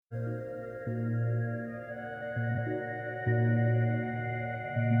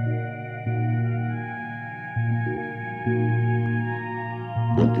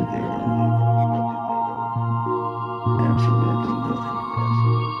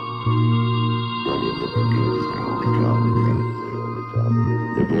Plenty of liquor gives their only job.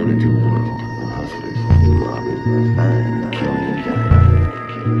 They're born into a world of hustlers, robbing, and killing each other.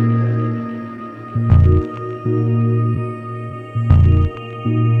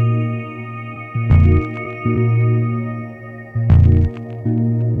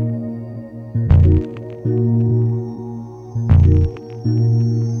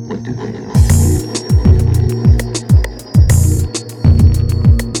 What do they do?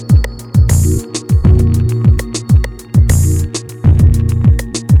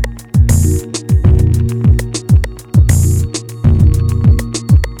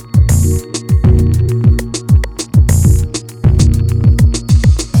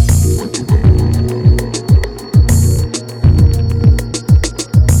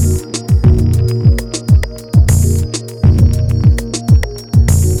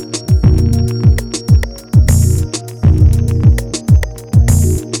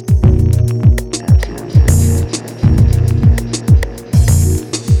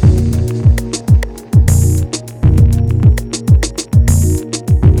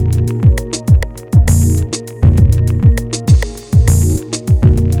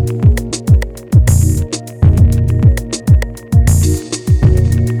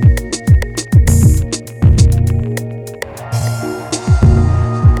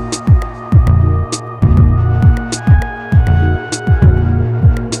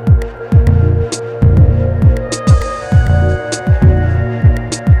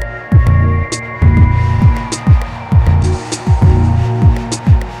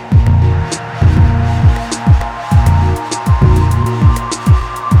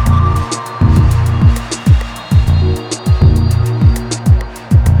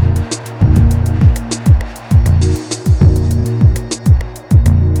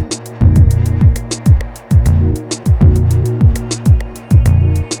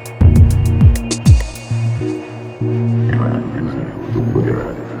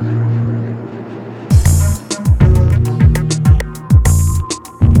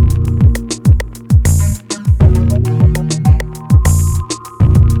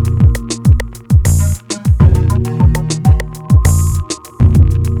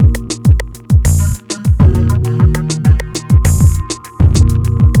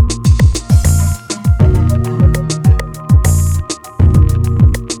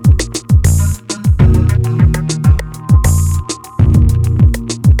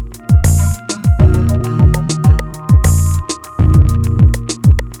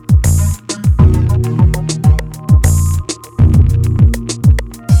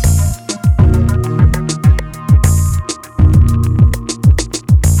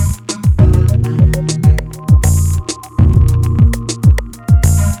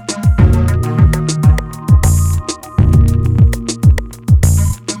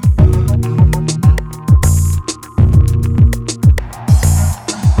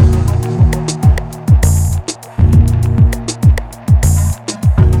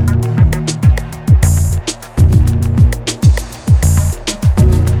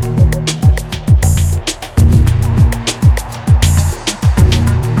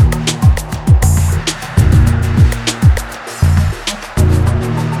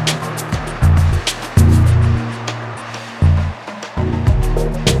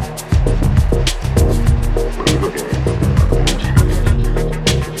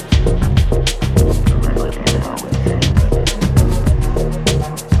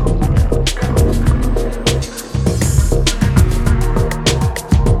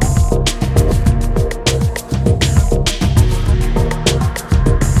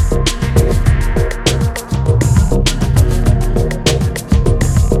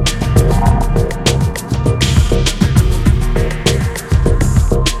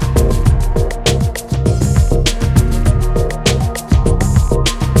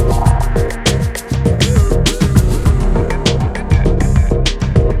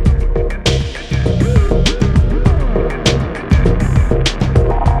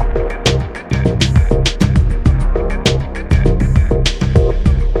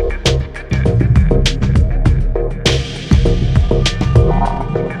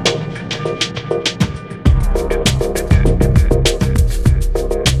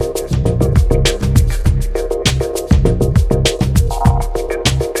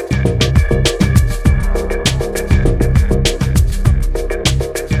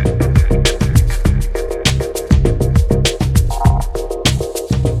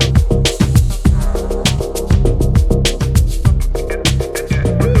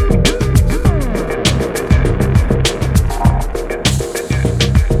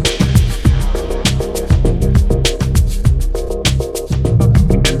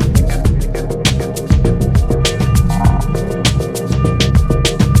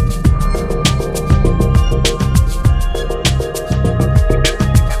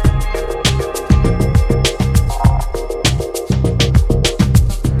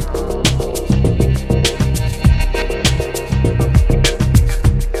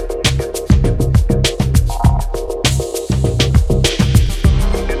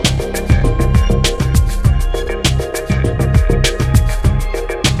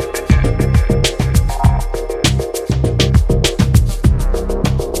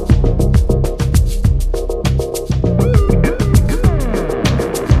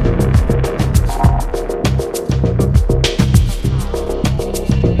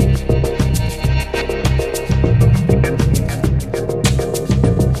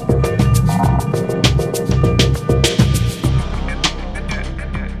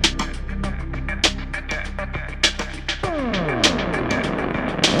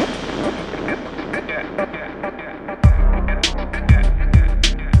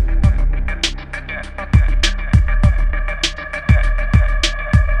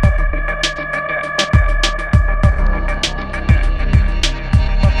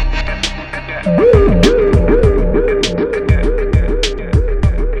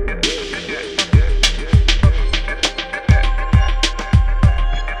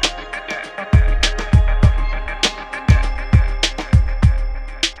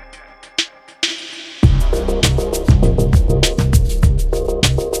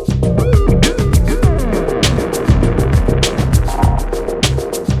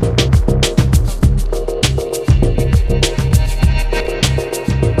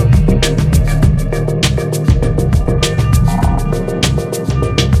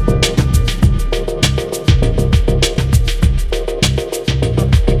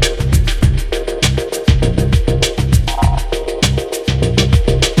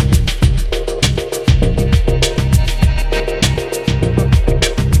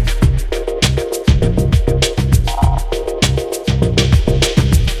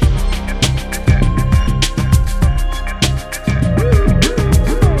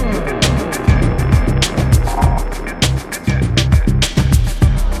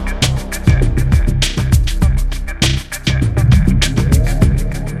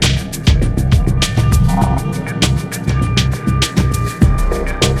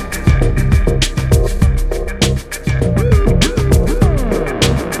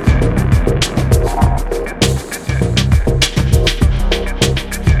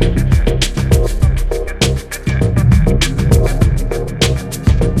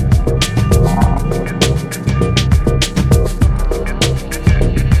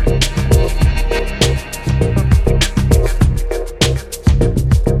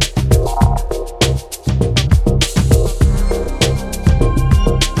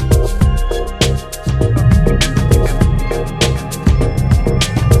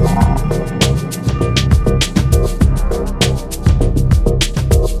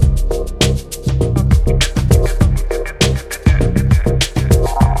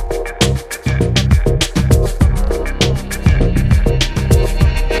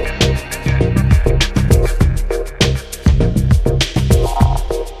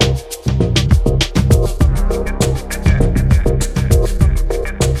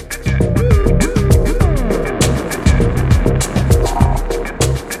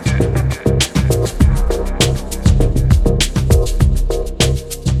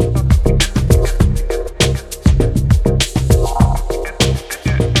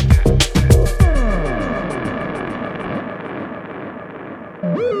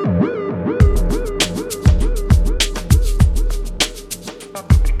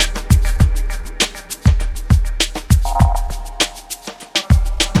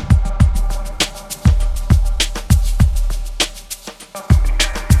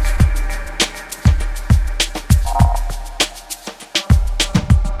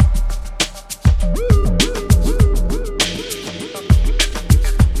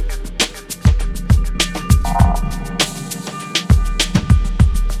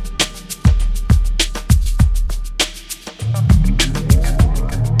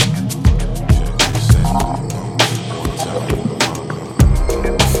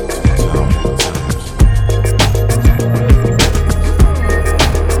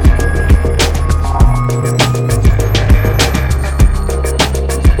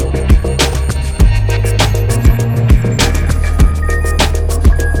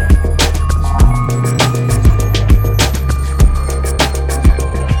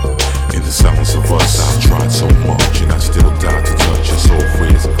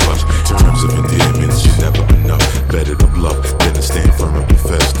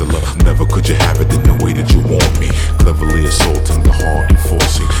 could you have it in the way that you want me? Cleverly assaulting the heart and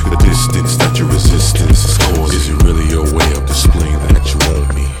forcing the distance that your resistance is causing. Is it really your way of displaying that you want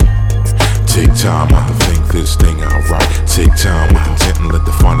me? Take time out to think this thing outright. Take time with intent and let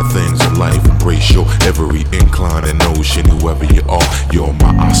the finer things in life embrace your every incline and notion. Whoever you are, you're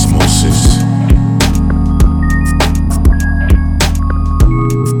my osmosis.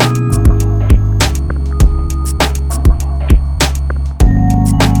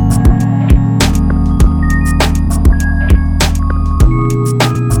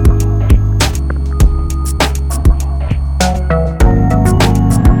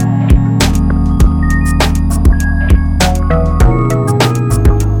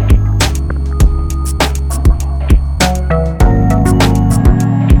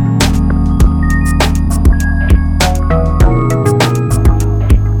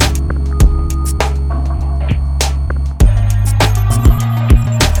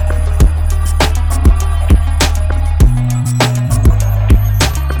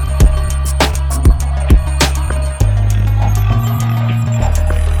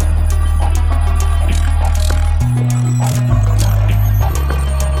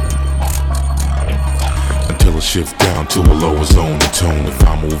 Shift down to a lower zone of tone. If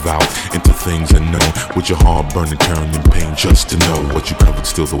I move out into things unknown, with your heart burning, turning pain just to know what you covered,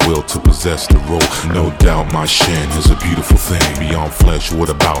 still the will to possess the role. No doubt my shin is a beautiful thing beyond flesh. What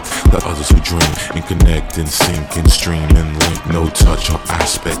about the others who dream and connect and sink and stream and link? No touch or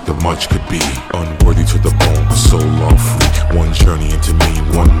aspect of much could be unworthy to the bone, but so love free. One journey into me,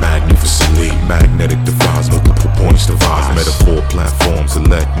 one magnificently magnetic device, multiple points devised. Metaphor platforms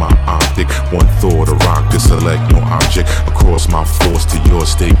elect my optic. One thought a rock to select no object across my force to yours,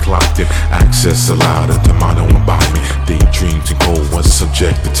 stay clocked in. Access allowed into my own embodiment. Daydreams and cold ones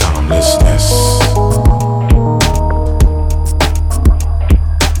subject to timelessness.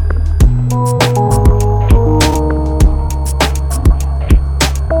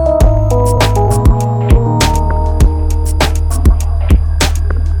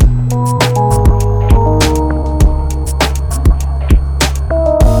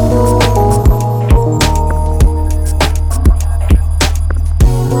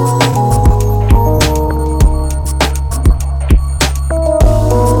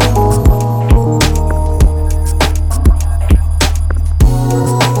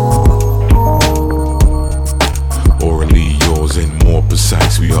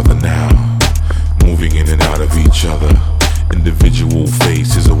 We are the now, moving in and out of each other. Individual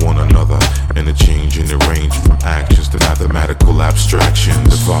faces of one another, and a change in the range from actions to mathematical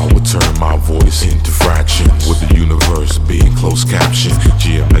abstractions. If I would turn my voice into fractions, with the universe being closed caption,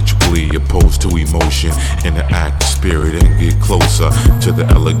 geometrically opposed to emotion, interact spirit and get closer to the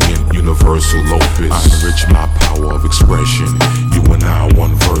elegant universal opus. I enrich my power of expression. You and I,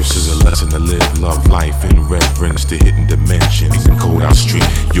 one verse is a lesson to live, love life in reverence to hidden dimensions. And code out street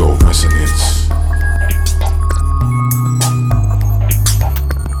your resonance.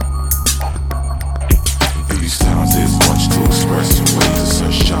 These times there's much to express in ways of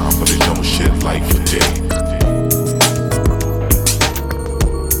sunshine, but it don't shed light for day.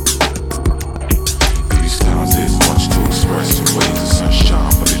 These times there's much to express in ways of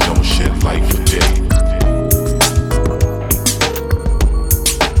sunshine, but it don't shed light for day.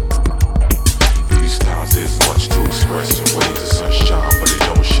 These times there's much to express in ways of sunshine, but it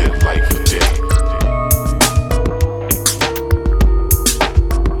don't shed light for day.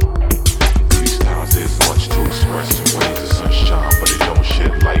 Express in ways of sunshine, but it don't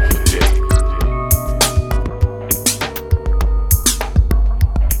shed light for day.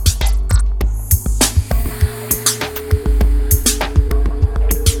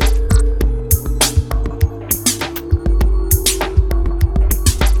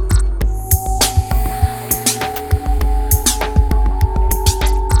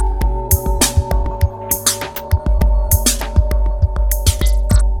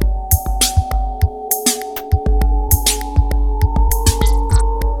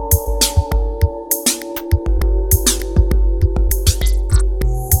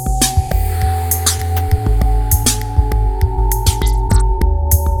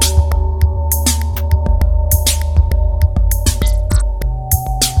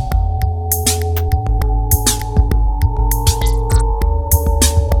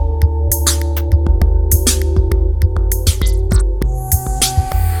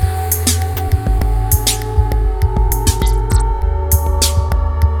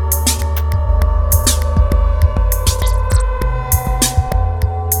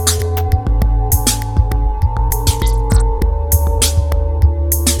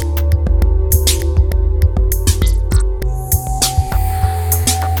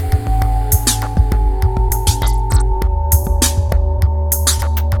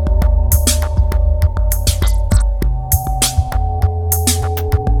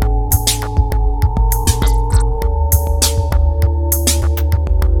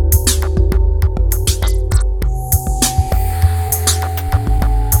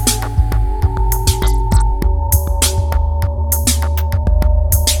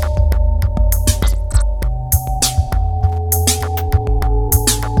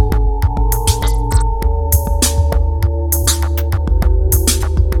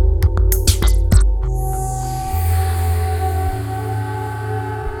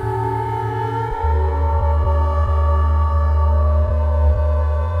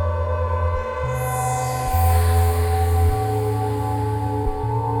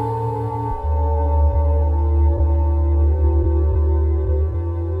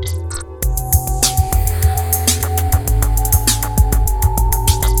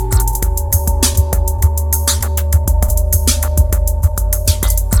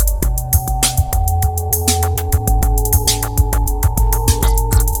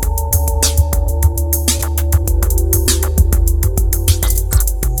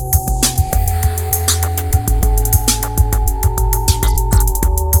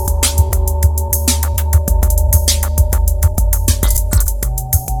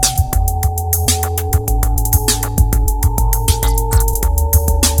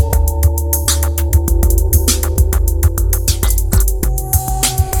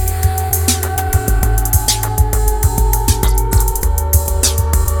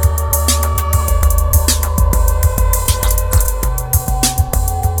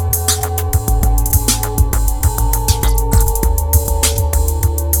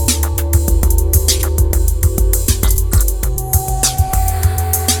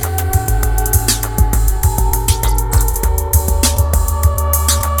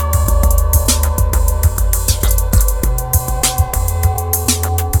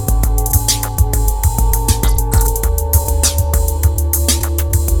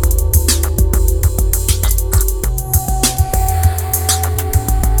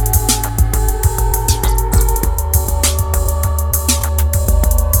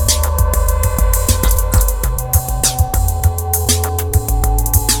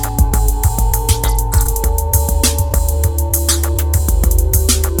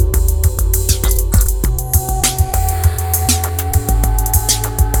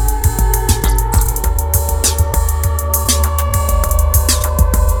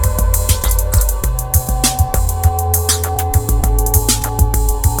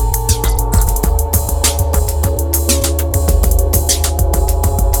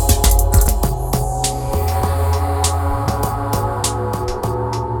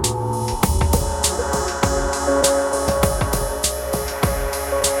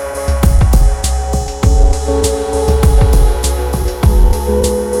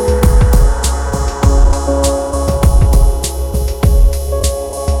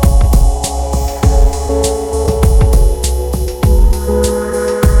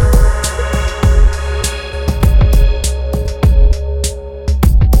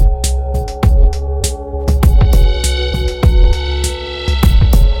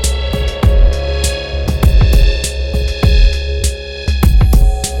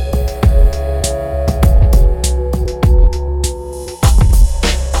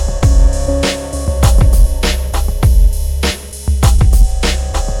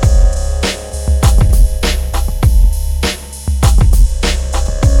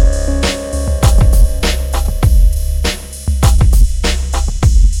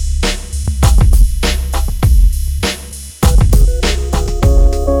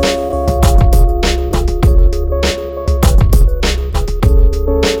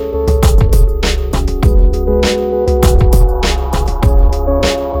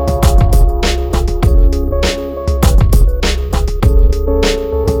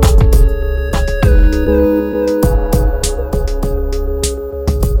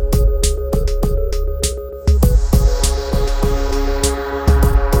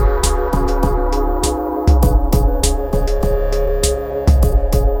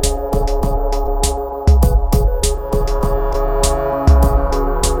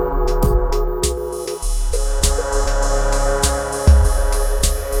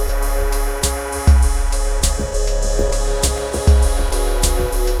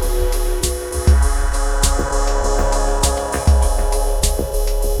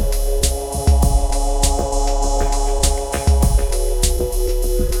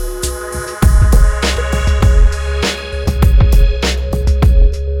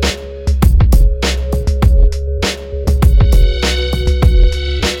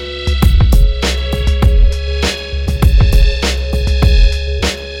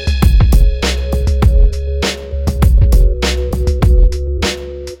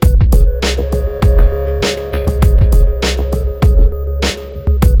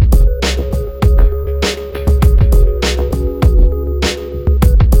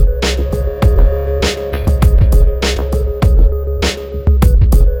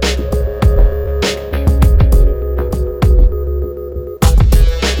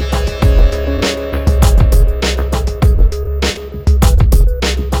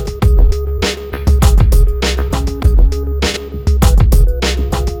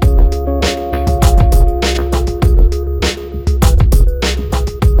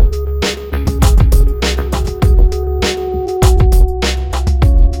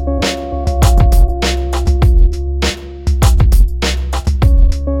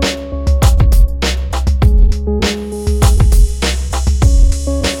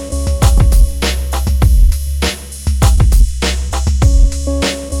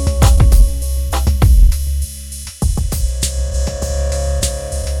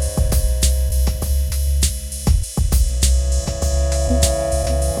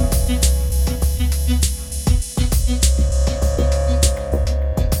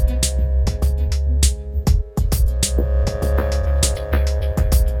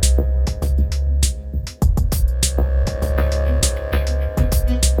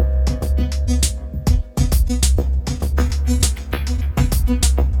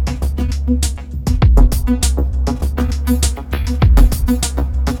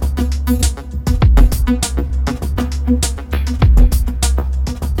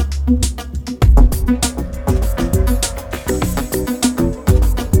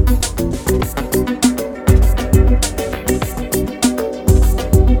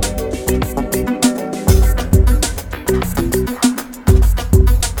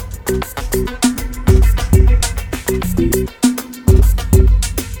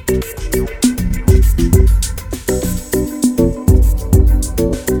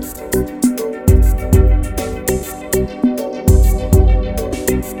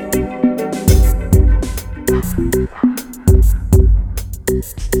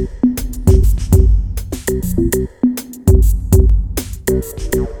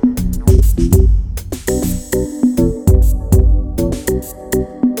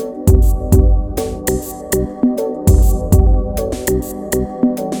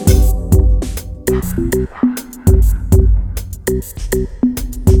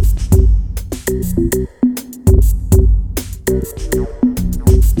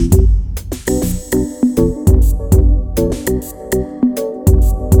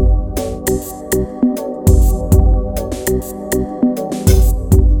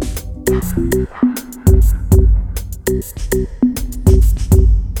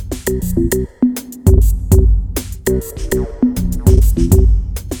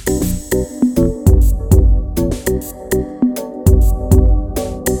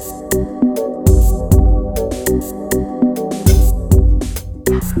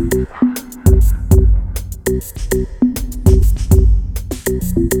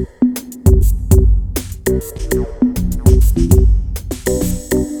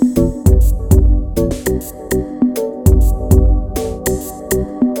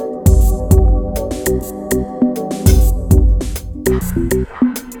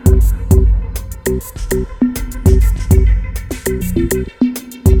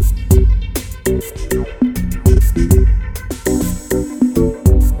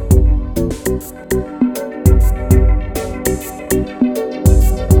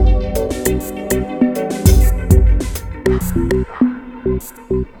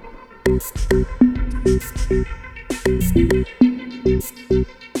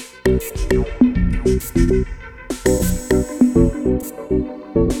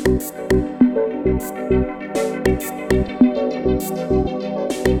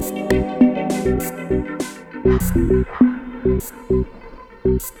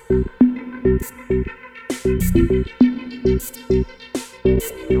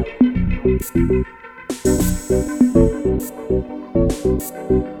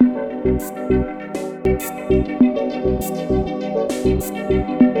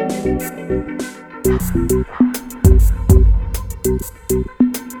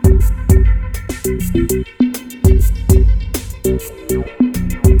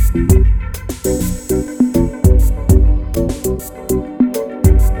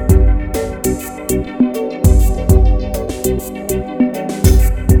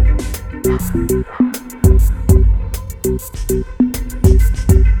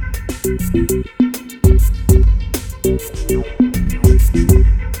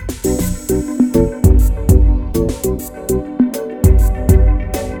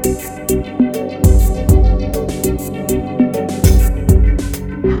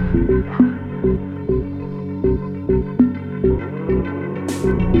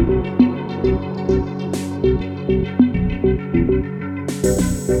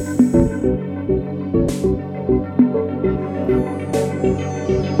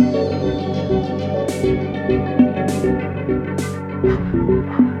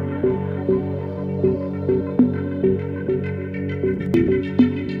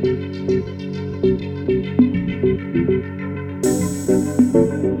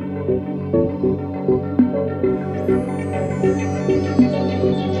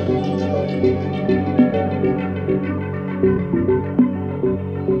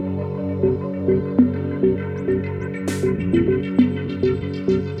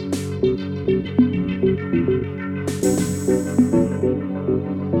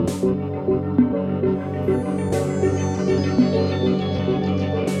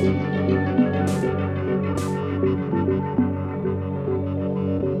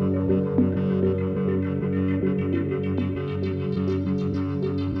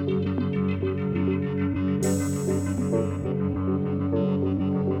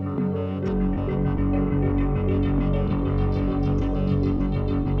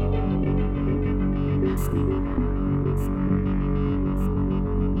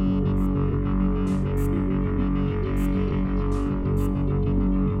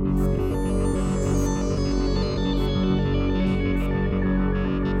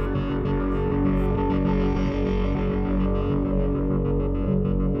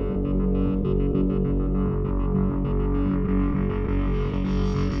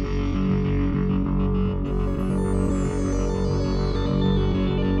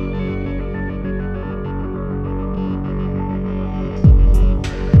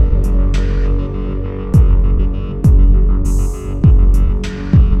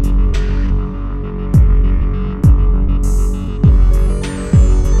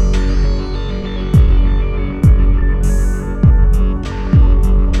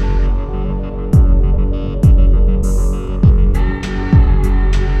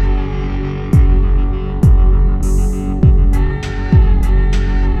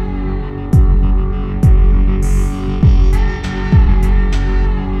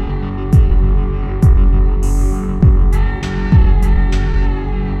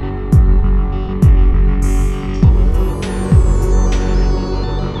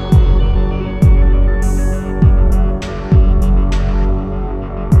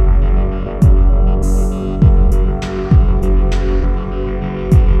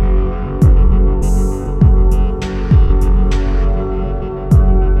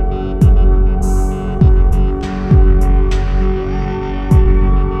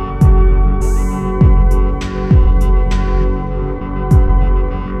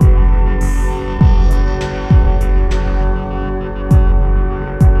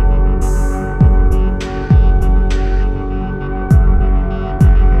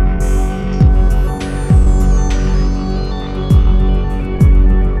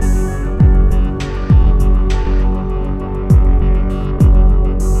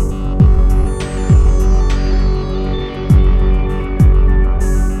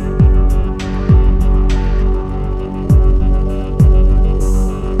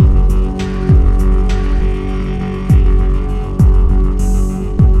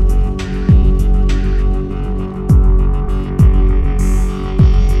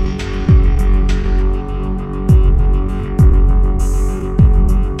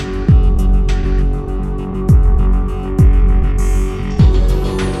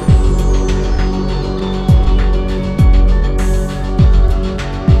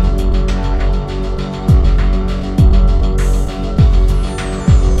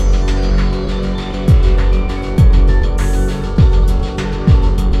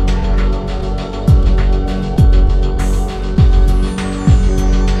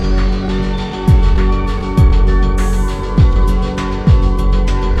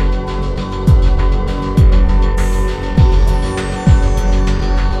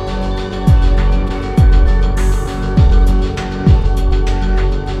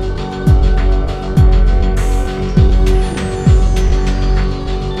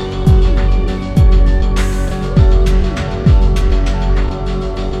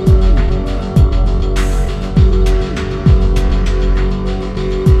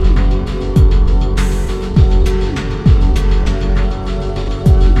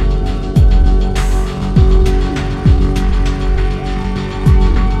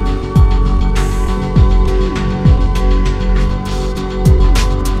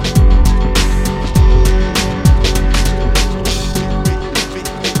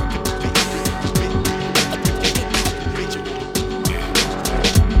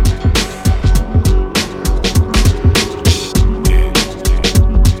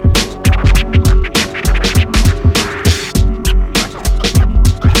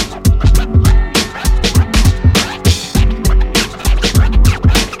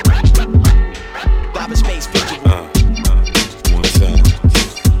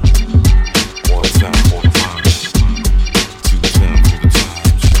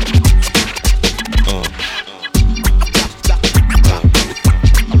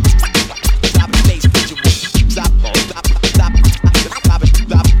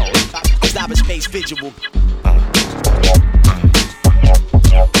 visual.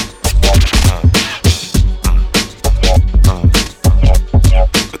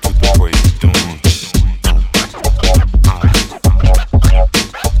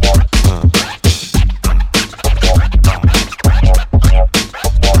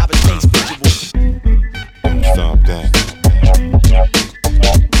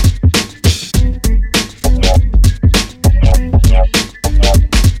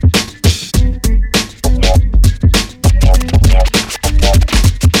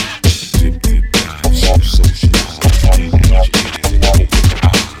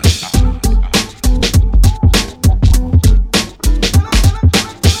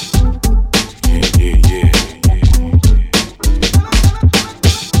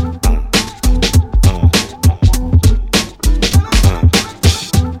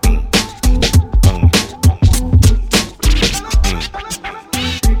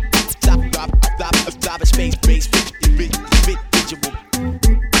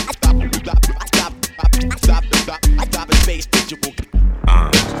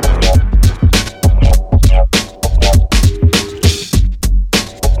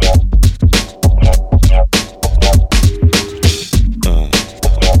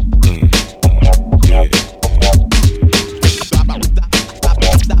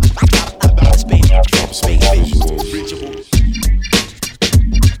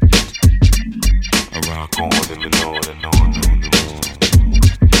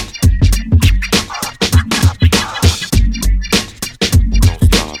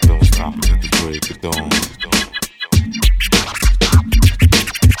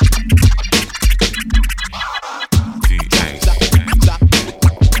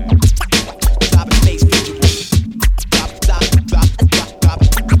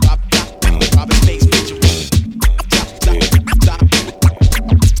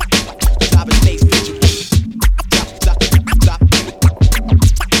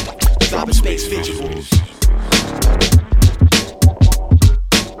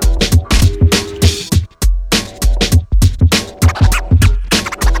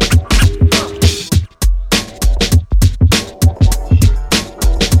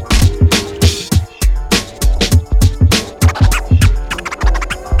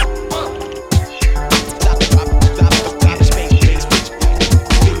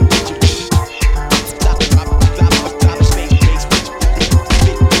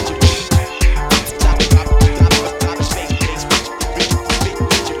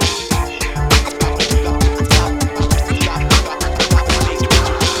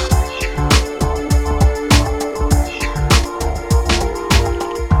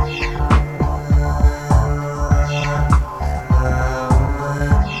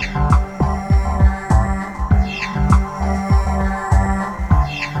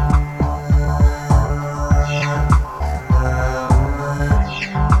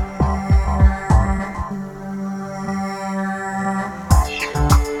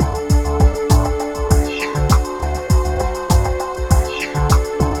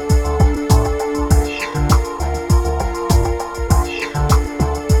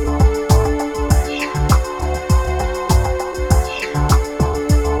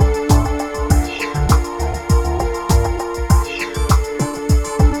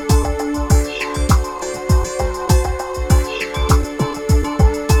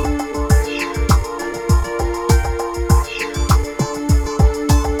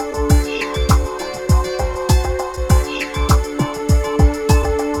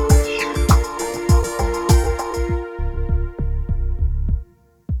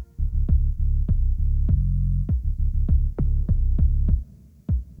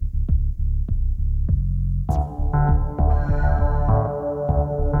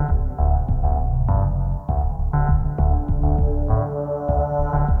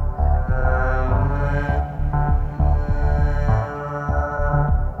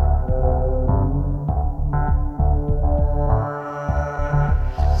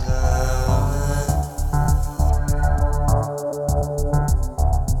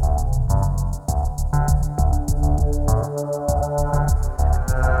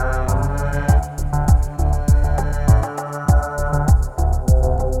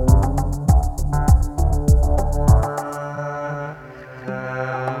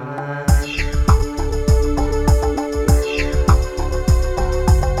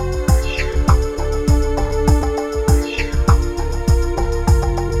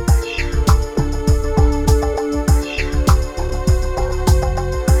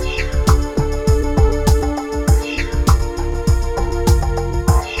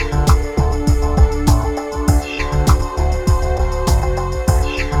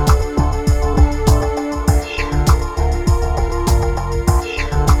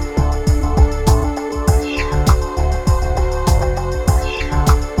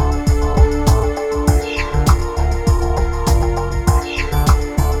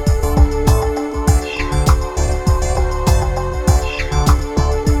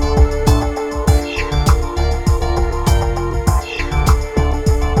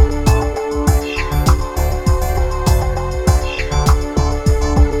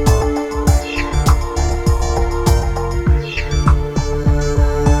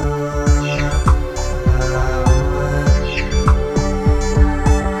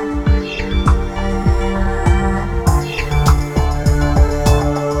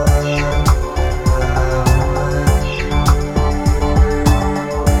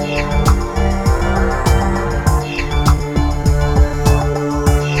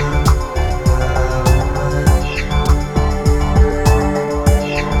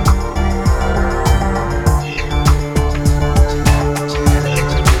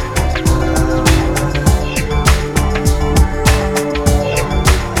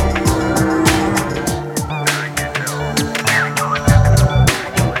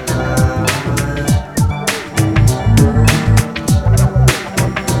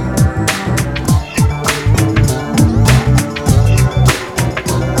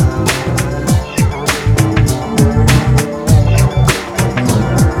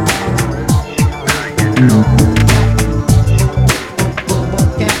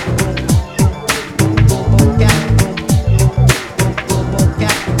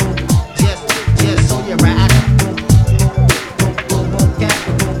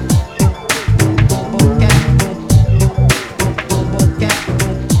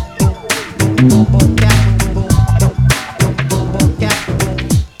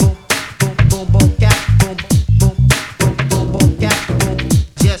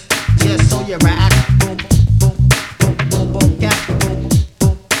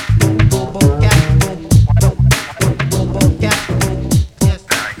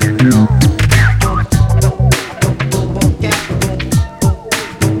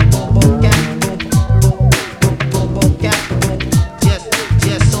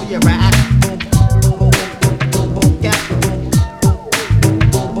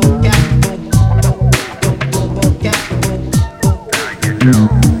 Very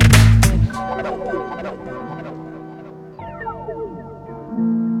good.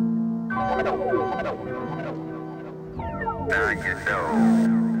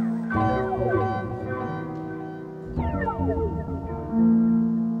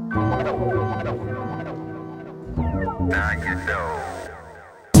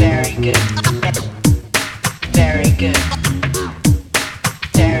 Very good. Very good. Very good.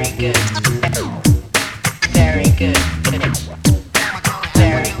 Very good. Very good.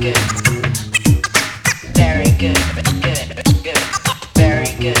 Good. Good. Very good. Good. Very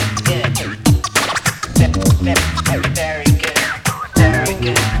good. Very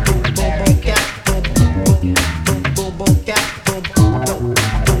good. Very good.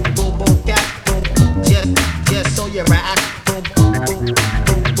 Just so you're right.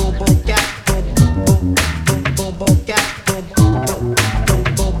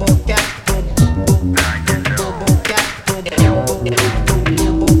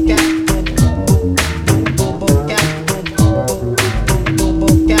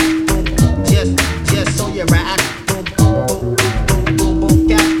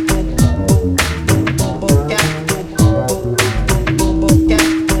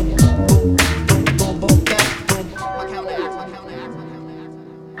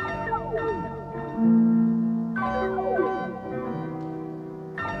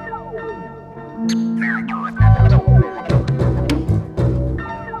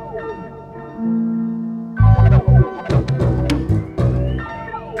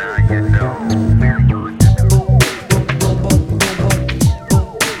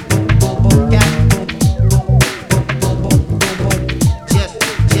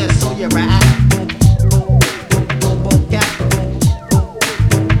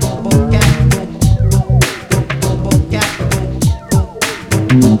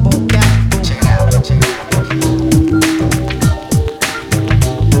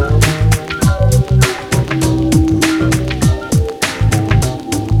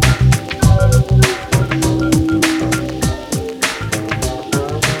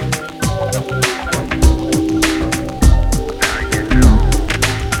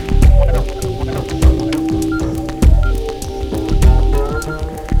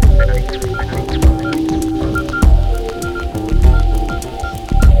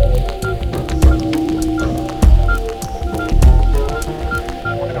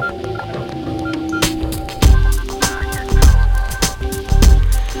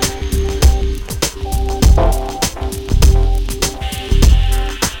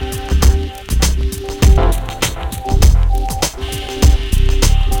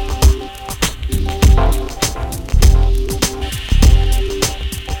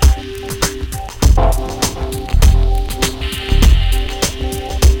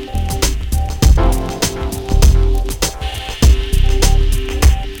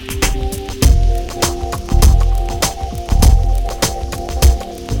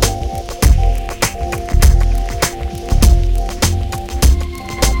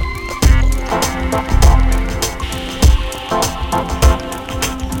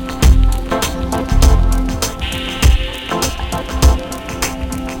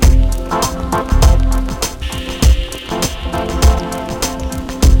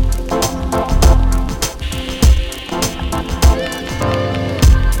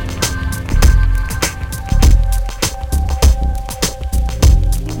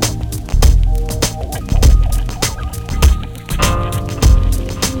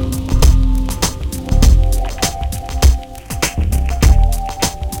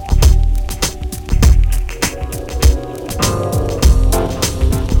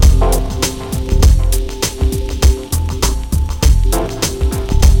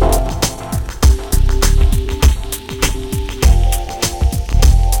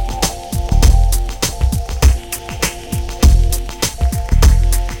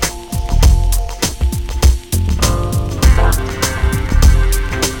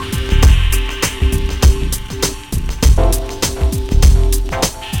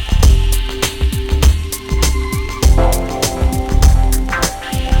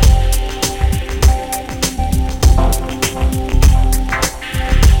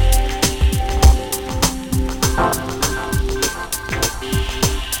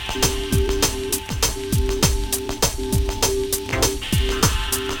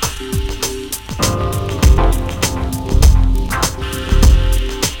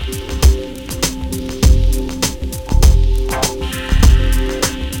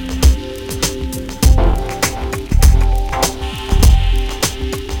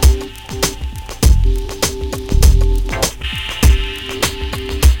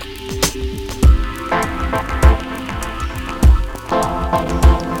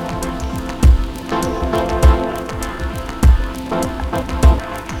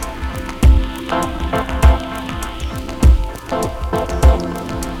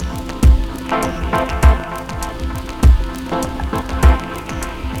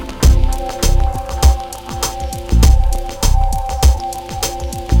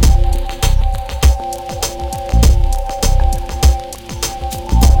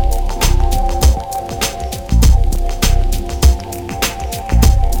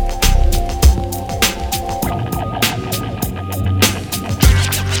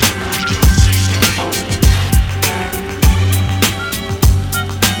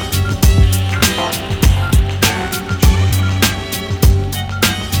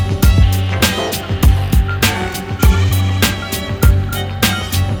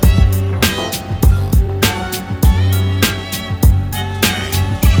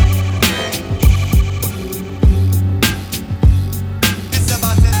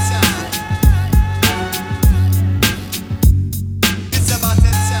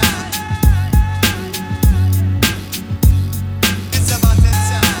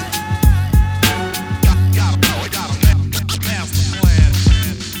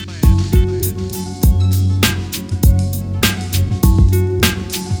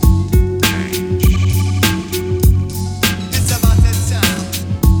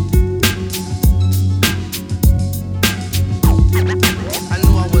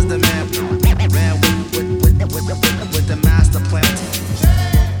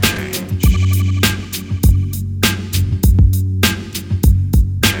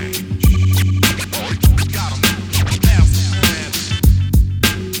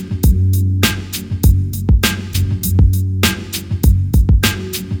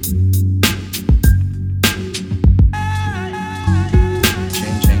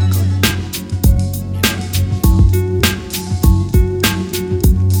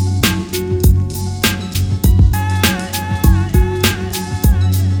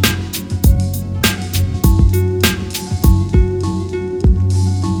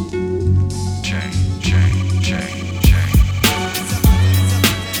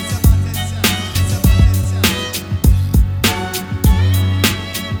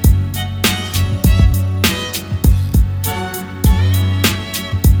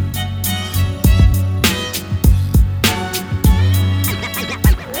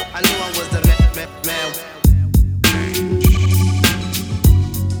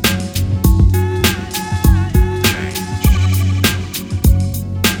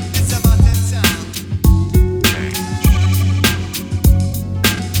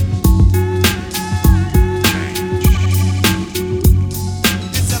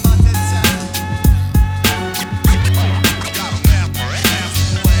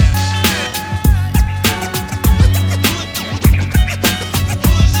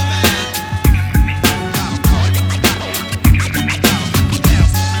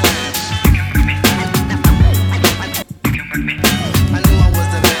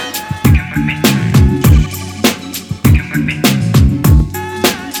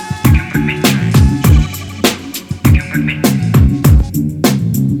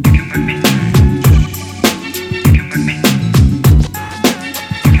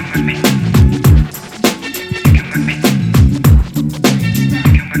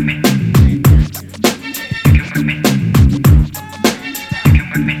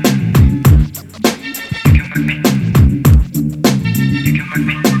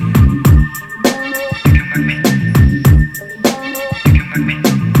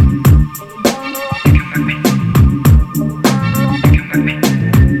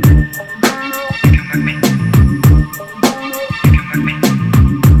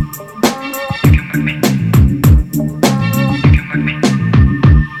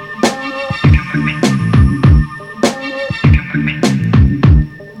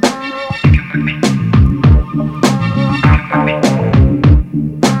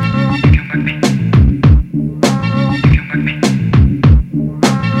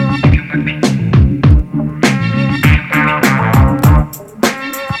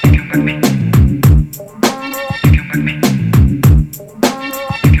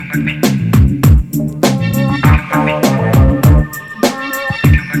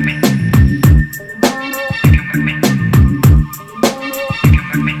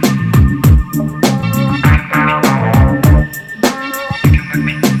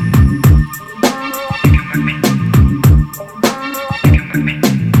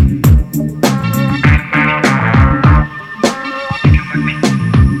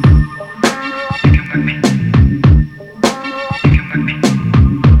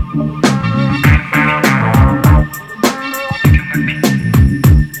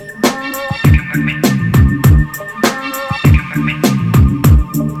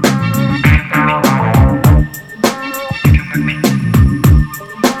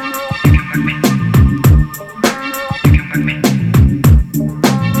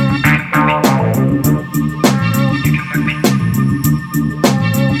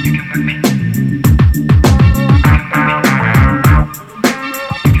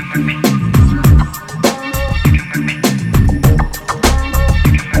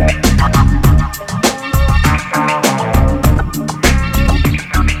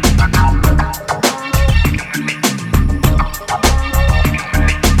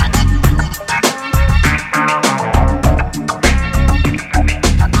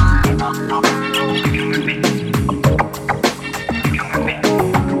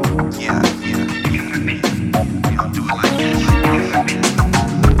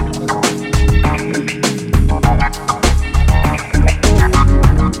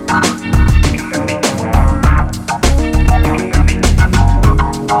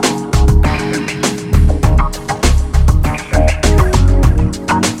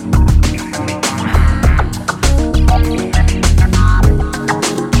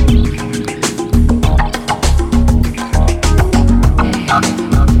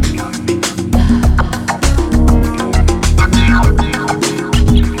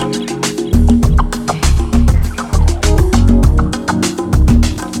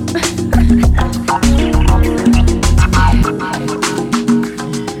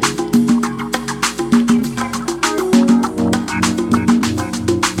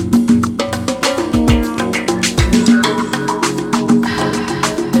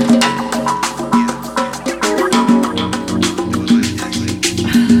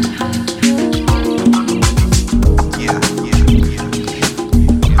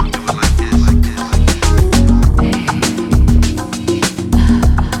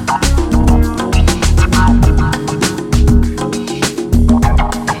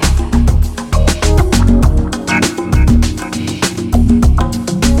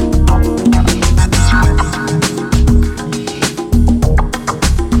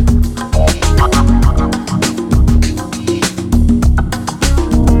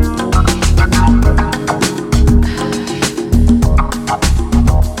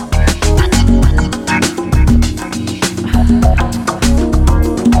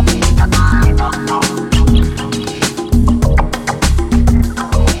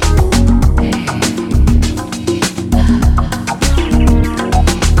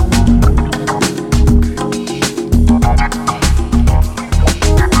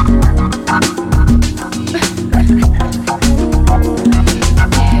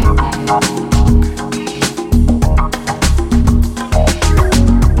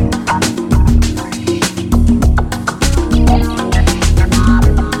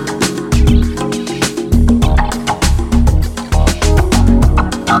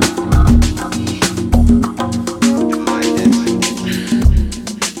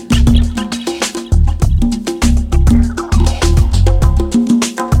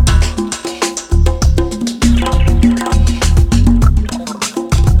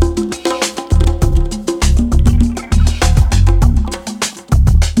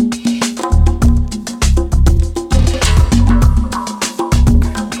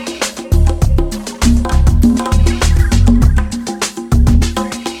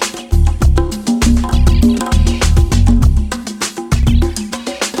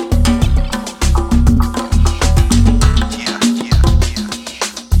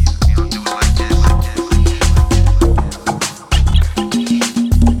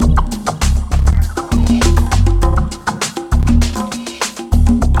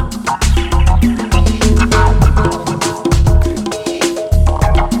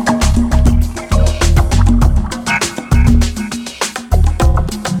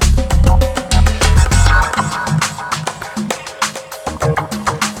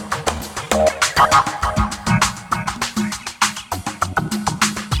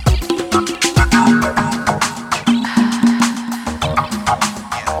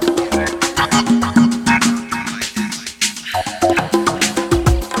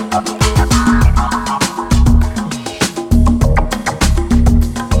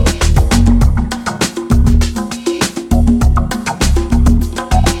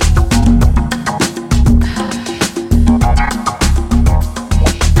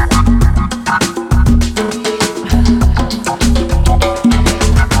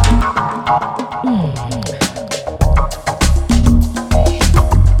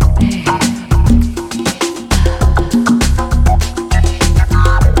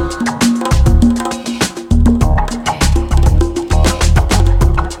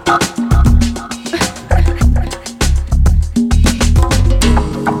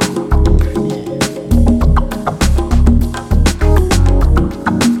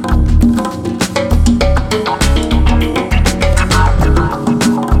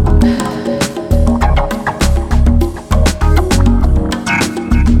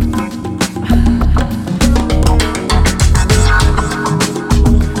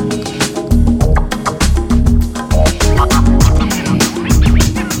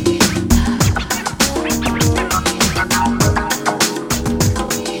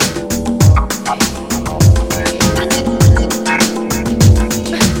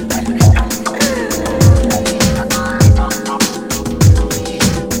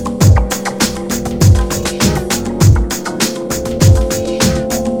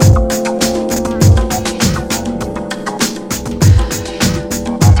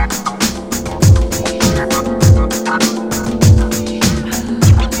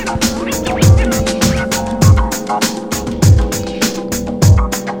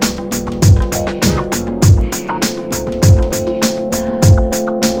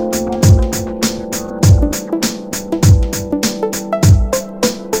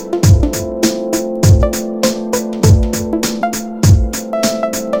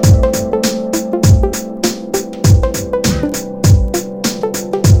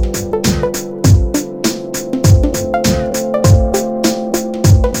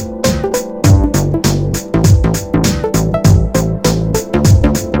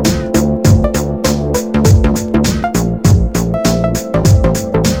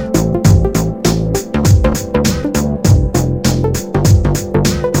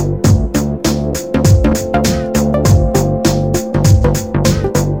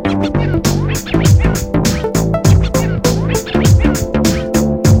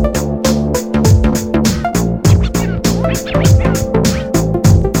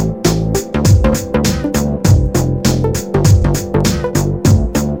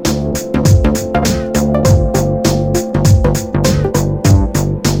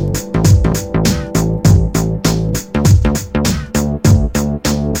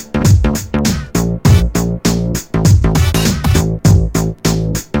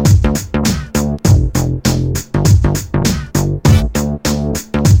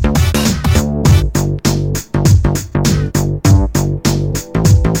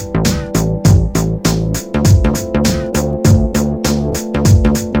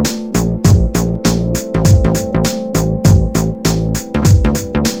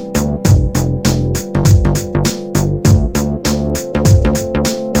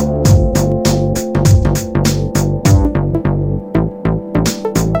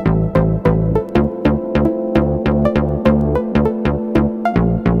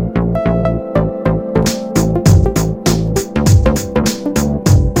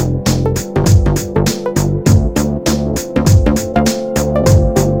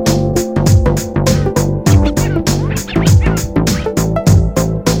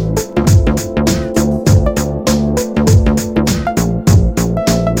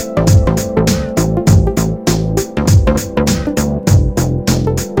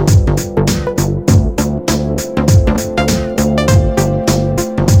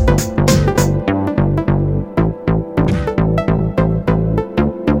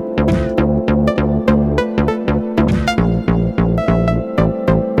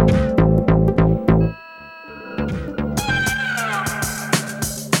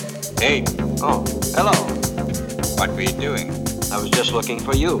 were you doing? I was just looking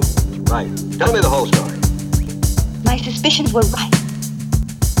for you. Right. Tell me the whole story. My suspicions were right.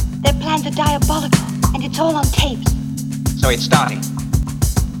 Their plans are diabolical, and it's all on tapes. So it's starting.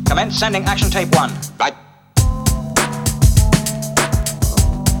 Commence sending action tape 1. Right.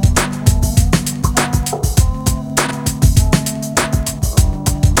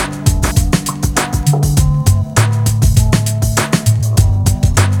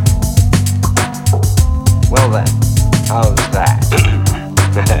 Well then, how's that?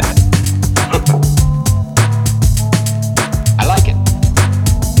 I like it.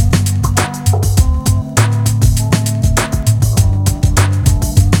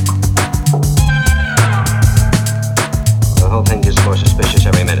 The whole thing gets more suspicious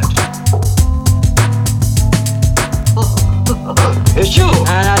every minute. It's you!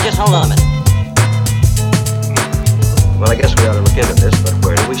 Now, just hold on a minute. Well, I guess we ought to look into this, but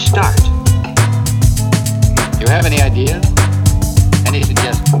where do we start? You have any ideas? Any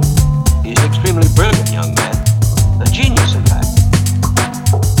suggestions? He's an extremely brilliant young man. A genius, in fact.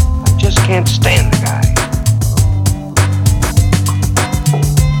 I just can't stand the guy.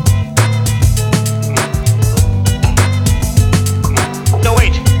 No,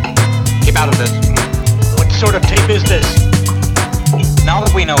 wait. Keep out of this. What sort of tape is this? Now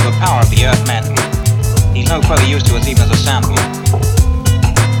that we know the power of the Earthmen, he's no further use to us even as a sample.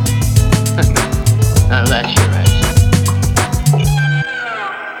 Now, that's your answer.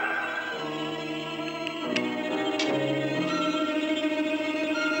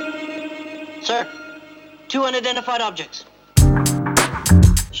 Sir, 2 unidentified objects.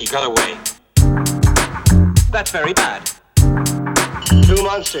 She got away. That's very bad. 2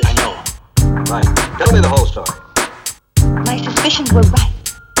 monsters. I know. Right. Tell me the whole story. My suspicions were right.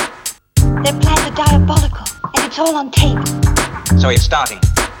 Their plans are diabolical, and it's all on tape. So it's starting.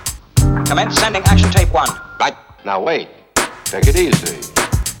 Commence sending action tape 1. Right. Now wait. Take it easy.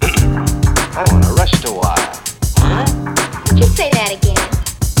 I want to rest a while. Huh? Would you say that again?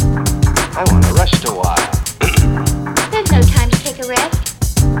 I want to rest a while. There's no time to take a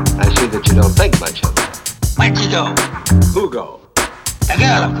rest. I see that you don't think much of it. Where'd you go? Who go? The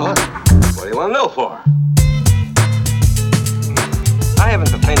girl, of course. What do you want to know for? I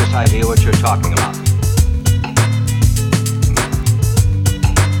haven't the faintest idea what you're talking about.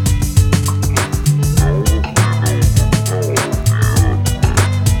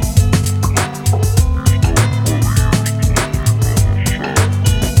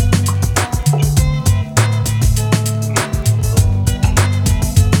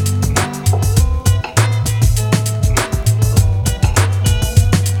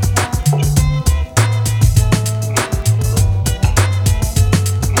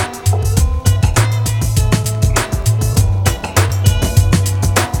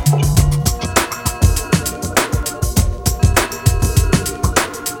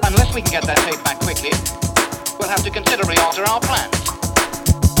 Unless we can get that tape back quickly, we'll have to considerably alter our plans.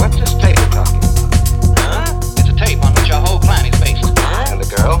 What's this tape you're talking about? Huh? It's a tape on which our whole plan is based. And the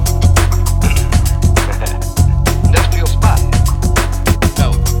girl? Industrial spy.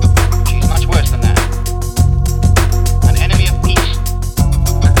 No, she's much worse than that. An enemy of peace.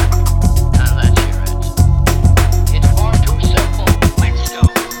 Now, that's your answer. It's far too simple. Let's go.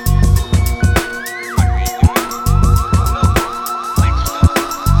 What are you doing? Let's go.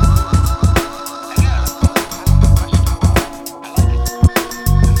 The girl, of course. I like it. I know. That's very bad. I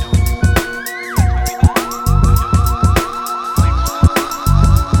know. Let's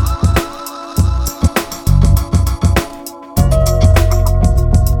go.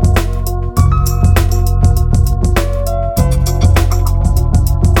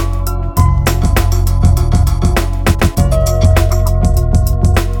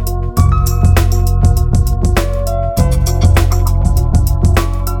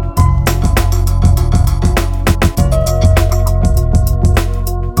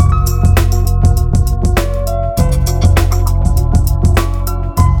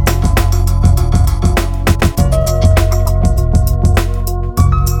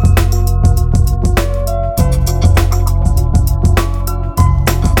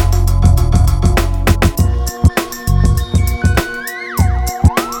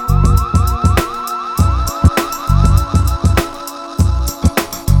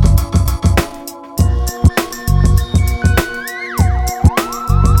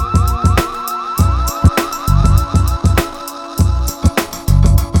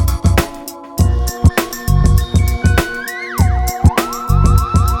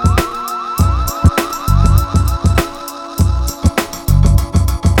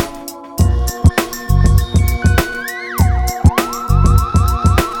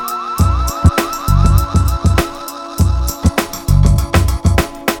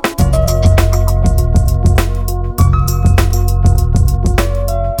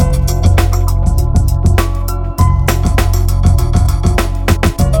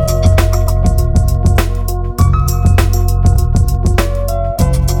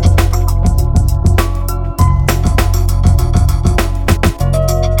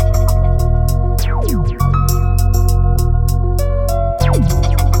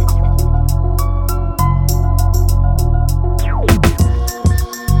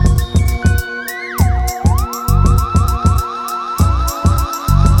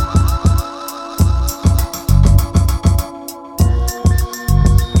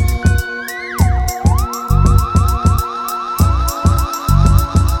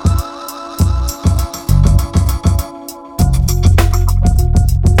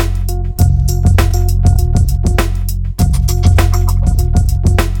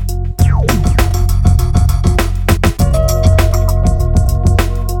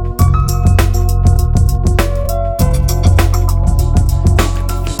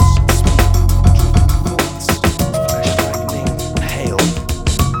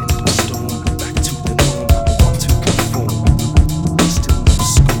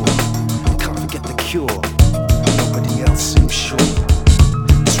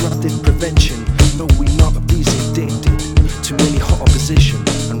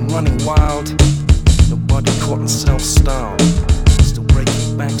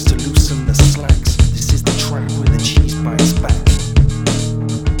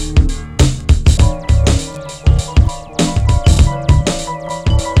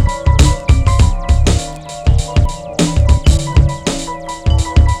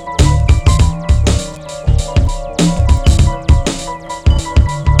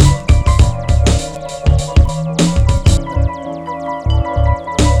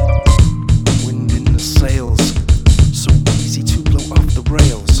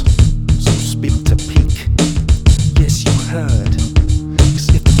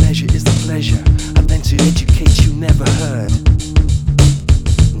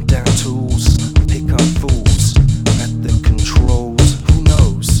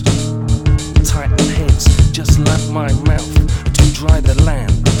 my